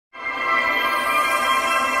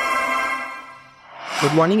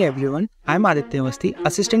Good morning everyone. I am Aditya Awasthi,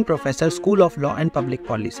 Assistant Professor, School of Law and Public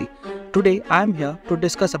Policy. Today I am here to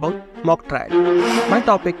discuss about mock trial. My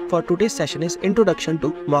topic for today's session is Introduction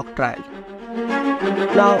to Mock Trial.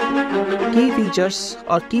 Now, key features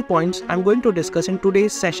or key points I am going to discuss in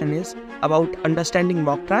today's session is about understanding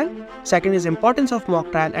mock trial, second is importance of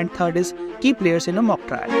mock trial, and third is key players in a mock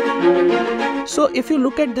trial. So if you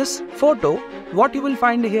look at this photo, what you will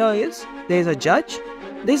find here is there is a judge,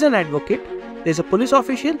 there is an advocate, there is a police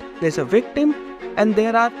official, there is a victim, and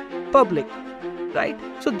there are public, right?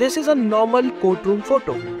 So this is a normal courtroom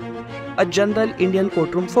photo, a general Indian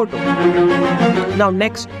courtroom photo. Now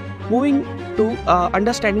next, moving to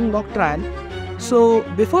understanding mock trial. So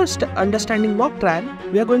before understanding mock trial,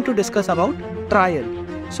 we are going to discuss about trial.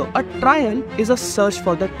 So a trial is a search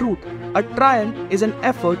for the truth. A trial is an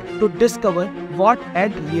effort to discover what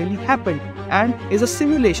had really happened and is a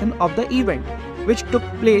simulation of the event which took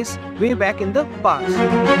place way back in the past.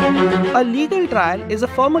 A legal trial is a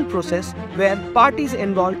formal process where parties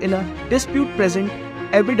involved in a dispute present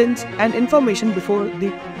evidence and information before the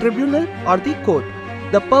tribunal or the court.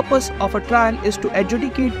 The purpose of a trial is to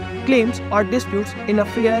adjudicate claims or disputes in a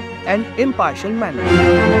fair and impartial manner.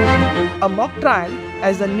 A mock trial,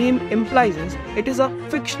 as the name implies, it is a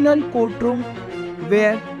fictional courtroom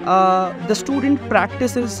where the student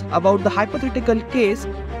practices about the hypothetical case,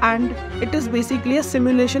 and it is basically a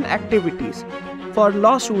simulation activities for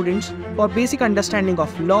law students for basic understanding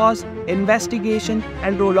of laws, investigation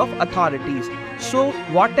and role of authorities. So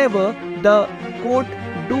whatever the court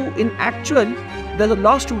do in actual, the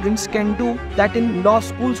law students can do that in law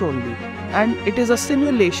schools only, and it is a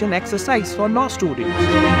simulation exercise for law students.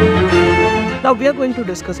 Now we are going to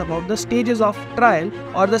discuss about the stages of trial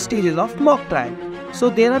or the stages of mock trial. So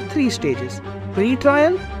there are three stages: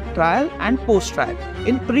 pre-trial, trial and post-trial.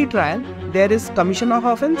 In pre-trial, there is commission of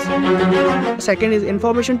offence, second is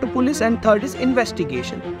information to police, and third is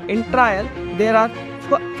investigation. In trial, there are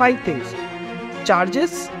five things: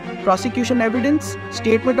 charges, prosecution evidence,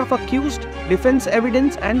 statement of accused, defense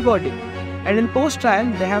evidence and verdict. And in post-trial,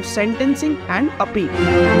 they have sentencing and appeal.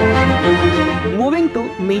 Moving to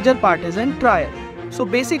major parties in trial. So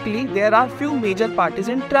basically, there are few major parties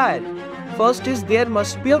in trial. First is there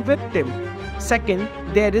must be a victim. Second,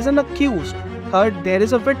 there is an accused. Third, there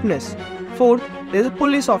is a witness. Fourth, there is a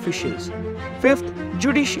police officials. Fifth,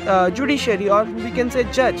 judiciary, or we can say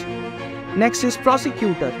judge. Next is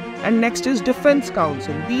prosecutor, and next is defense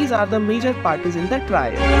counsel. These are the major parties in the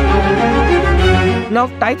trial. Now,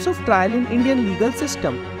 types of trial in Indian legal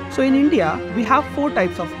system. So in India, we have four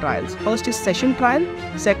types of trials. First is session trial,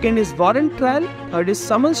 second is warrant trial, third is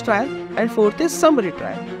summons trial, and fourth is summary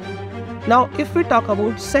trial. Now, if we talk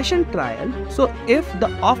about session trial, so if the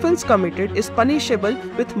offence committed is punishable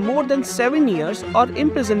with more than 7 years or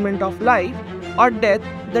imprisonment of life or death,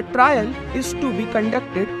 the trial is to be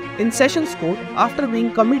conducted in sessions court after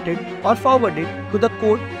being committed or forwarded to the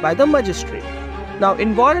court by the magistrate. Now,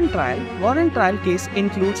 in warrant trial case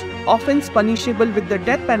includes offence punishable with the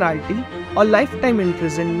death penalty or lifetime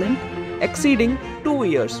imprisonment exceeding 2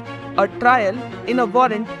 years. A trial in a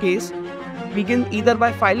warrant case begins either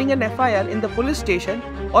by filing an FIR in the police station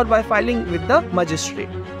or by filing with the magistrate.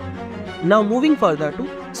 Now moving further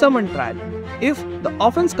to summon trial. If the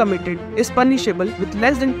offence committed is punishable with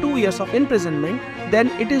less than 2 years of imprisonment, then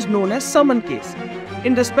it is known as summon case.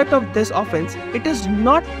 In respect of this offence, it is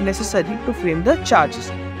not necessary to frame the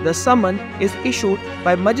charges. The summon is issued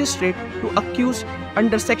by magistrate to accused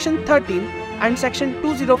under section 13 and section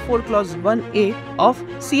 204 clause 1A of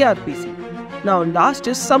CRPC. Now last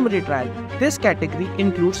is summary trial. This category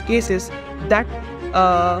includes cases that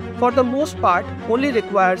for the most part only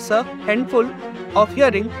requires a handful of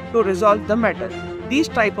hearing to resolve the matter. These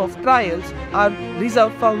type of trials are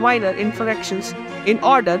reserved for minor infractions in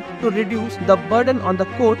order to reduce the burden on the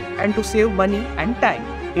court and to save money and time.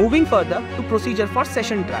 Moving further to procedure for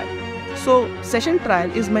session trial. So session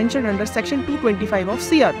trial is mentioned under section 225 of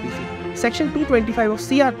CRPC. Section 225 of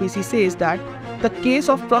CRPC says that the case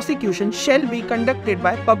of prosecution shall be conducted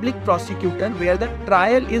by public prosecutor where the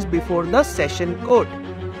trial is before the session court.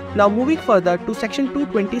 Now moving further to section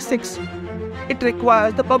 226, it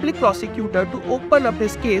requires the public prosecutor to open up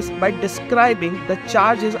his case by describing the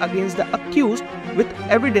charges against the accused with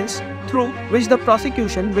evidence through which the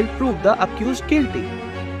prosecution will prove the accused guilty.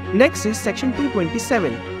 Next is section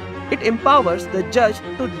 227. It empowers the judge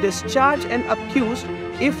to discharge an accused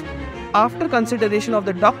if, after consideration of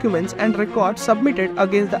the documents and records submitted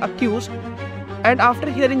against the accused, and after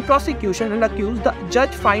hearing prosecution and accused, the judge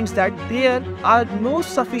finds that there are no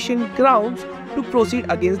sufficient grounds to proceed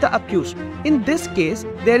against the accused. In this case,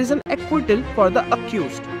 there is an acquittal for the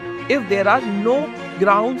accused. if there are no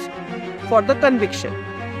grounds for the conviction.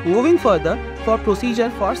 Moving further, for procedure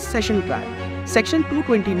for session trial. Section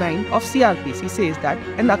 229 of CRPC says that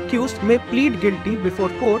an accused may plead guilty before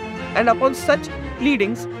court, and upon such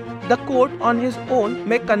pleadings, the court on his own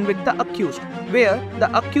may convict the accused. Where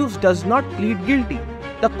the accused does not plead guilty,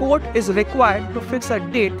 the court is required to fix a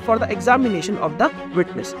date for the examination of the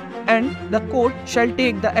witness, and the court shall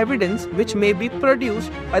take the evidence which may be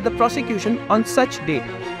produced by the prosecution on such date.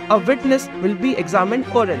 A witness will be examined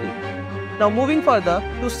orally. Now moving further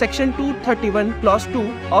to section 231 clause 2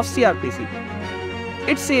 of CRPC.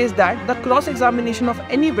 It says that the cross-examination of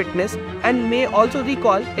any witness and may also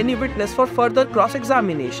recall any witness for further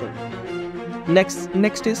cross-examination.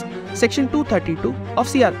 Next is section 232 of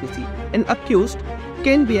CRPC. An accused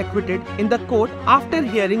can be acquitted in the court after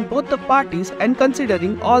hearing both the parties and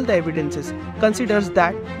considering all the evidences. Considers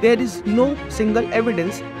that there is no single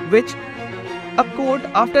evidence which a court,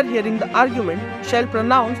 after hearing the argument, shall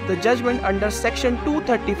pronounce the judgment under section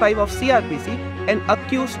 235 of CRPC, and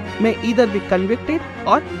accused may either be convicted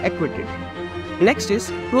or acquitted. Next is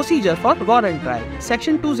procedure for warrant trial.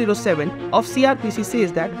 Section 207 of CRPC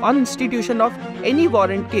says that on institution of any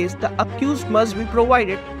warrant case, the accused must be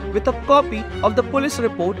provided with a copy of the police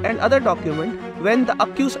report and other document when the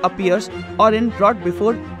accused appears or is brought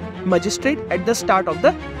before magistrate at the start of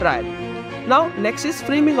the trial. Now next is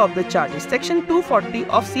framing of the charges. Section 240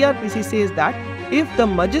 of CRPC says that if the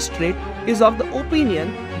magistrate is of the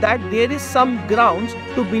opinion that there is some grounds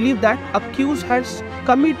to believe that accused has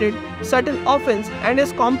committed certain offence and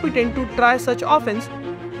is competent to try such offence,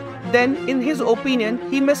 then in his opinion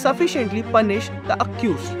he may sufficiently punish the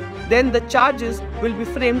accused. Then the charges will be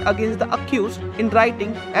framed against the accused in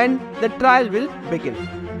writing and the trial will begin.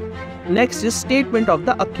 Next is statement of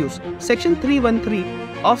the accused. Section 313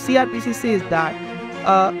 of CRPC says that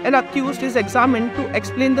an accused is examined to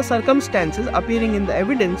explain the circumstances appearing in the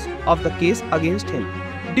evidence of the case against him.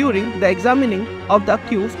 During the examining of the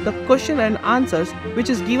accused, the question and answers which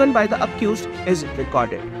is given by the accused is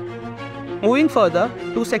recorded. Moving further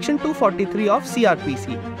to section 243 of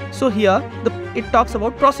CRPC. So here it talks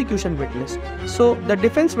about prosecution witness. So the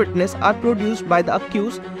defense witness are produced by the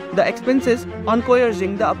accused. The expenses on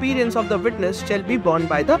coercing the appearance of the witness shall be borne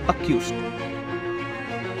by the accused.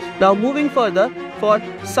 Now moving further for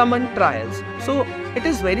summon trials. So it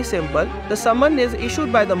is very simple. The summon is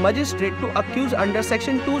issued by the magistrate to accused under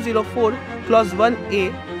section 204 clause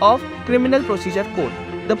 1a of Criminal Procedure Code.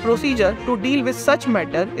 The procedure to deal with such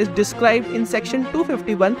matter is described in section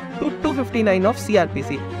 251 to 259 of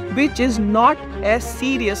CRPC, which is not as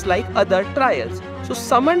serious like other trials. So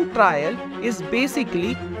summon trial is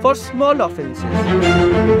basically for small offences.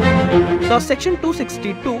 Now section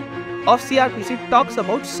 262 of CRPC talks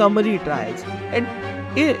about summary trials, and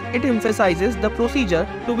it emphasizes the procedure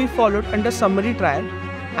to be followed under summary trial,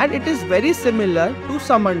 and it is very similar to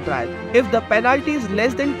summon trial. If the penalty is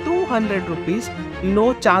less than 200 rupees,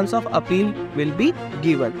 no chance of appeal will be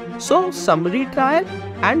given. So summary trial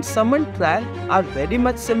and summon trial are very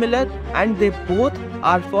much similar, and they both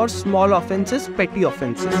are for small offences, petty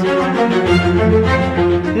offences.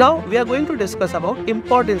 Now we are going to discuss about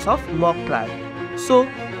importance of mock trial. So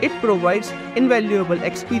it provides invaluable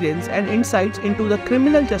experience and insights into the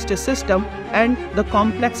criminal justice system and the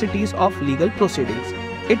complexities of legal proceedings.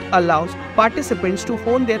 It allows participants to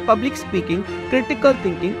hone their public speaking, critical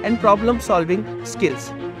thinking and problem-solving skills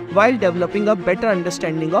while developing a better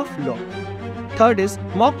understanding of law. Third is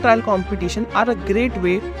mock trial competition are a great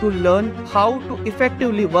way to learn how to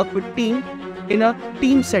effectively work with team in a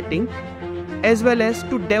team setting, as well as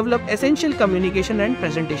to develop essential communication and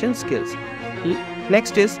presentation skills.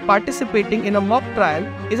 Next is participating in a mock trial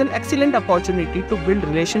is an excellent opportunity to build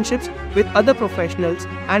relationships with other professionals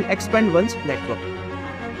and expand one's network.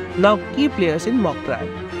 Now, key players in mock trial.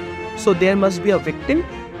 So there must be a victim,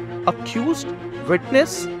 accused,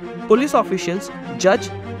 witness, police officials, judge,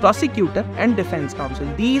 prosecutor and defense counsel.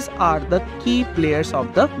 These are the key players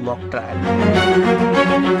of the mock trial.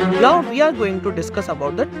 Now we are going to discuss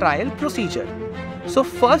about the trial procedure. So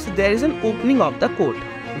first there is an opening of the court.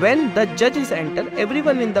 When the judges enter,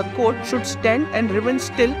 everyone in the court should stand and remain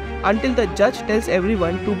still until the judge tells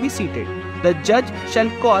everyone to be seated. The judge shall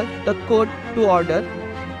call the court to order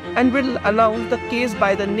and will announce the case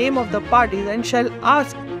by the name of the parties and shall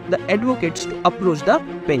ask the advocates to approach the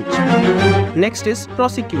bench. Next is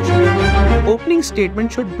prosecution. Opening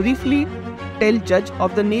statement should briefly tell judge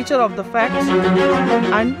of the nature of the facts,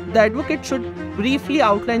 and the advocate should briefly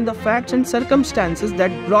outline the facts and circumstances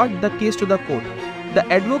that brought the case to the court. The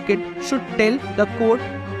advocate should tell the court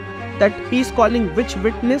that he is calling which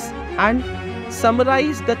witness and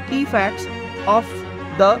summarize the key facts of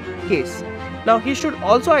the case. Now, he should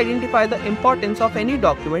also identify the importance of any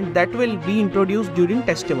document that will be introduced during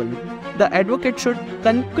testimony. The advocate should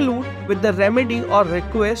conclude with the remedy or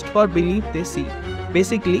request for belief they seek.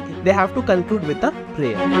 Basically, they have to conclude with a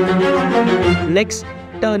prayer. Next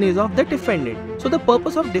turn is of the defendant. So the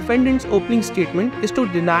purpose of defendant's opening statement is to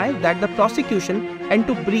deny that the prosecution and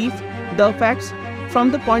to brief the facts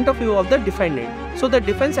from the point of view of the defendant. So the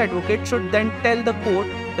defense advocate should then tell the court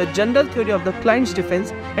the general theory of the client's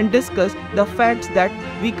defense and discuss the facts that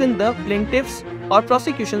weaken the plaintiff's or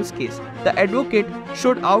prosecution's case. The advocate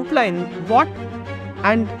should outline what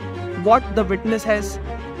the witness has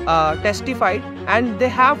testified, and they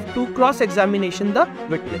have to cross-examination the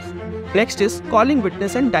witness. Next is calling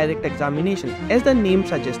witness and direct examination. As the name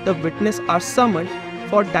suggests, the witness are summoned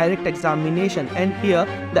for direct examination, and here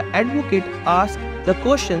the advocate asks the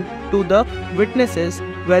question to the witnesses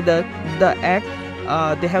whether the act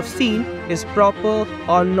they have seen is proper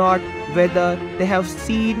or not, whether they have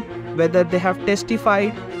seen, whether they have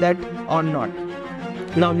testified that or not.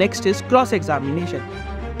 Now next is cross-examination.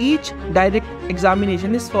 Each direct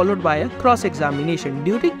examination is followed by a cross-examination.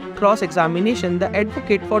 During cross-examination, the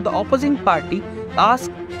advocate for the opposing party asks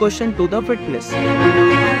question to the witness,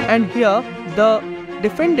 and here the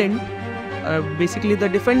defendant the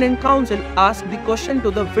defendant counsel asks the question to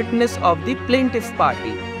the witness of the plaintiff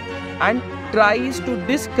party and tries to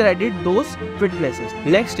discredit those witnesses.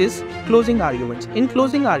 Next is closing arguments. In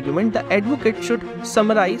closing argument, the advocate should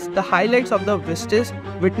summarize the highlights of the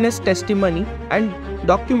witness testimony and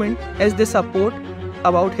document as they support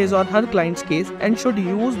about his or her client's case, and should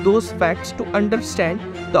use those facts to understand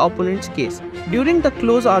the opponent's case. During the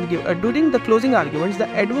closing arguments, the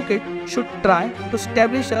advocate should try to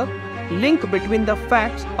establish a link between the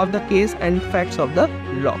facts of the case and facts of the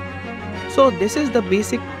law. So this is the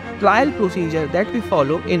basic trial procedure that we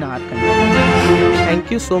follow in our country.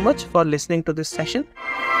 Thank you so much for listening to this session.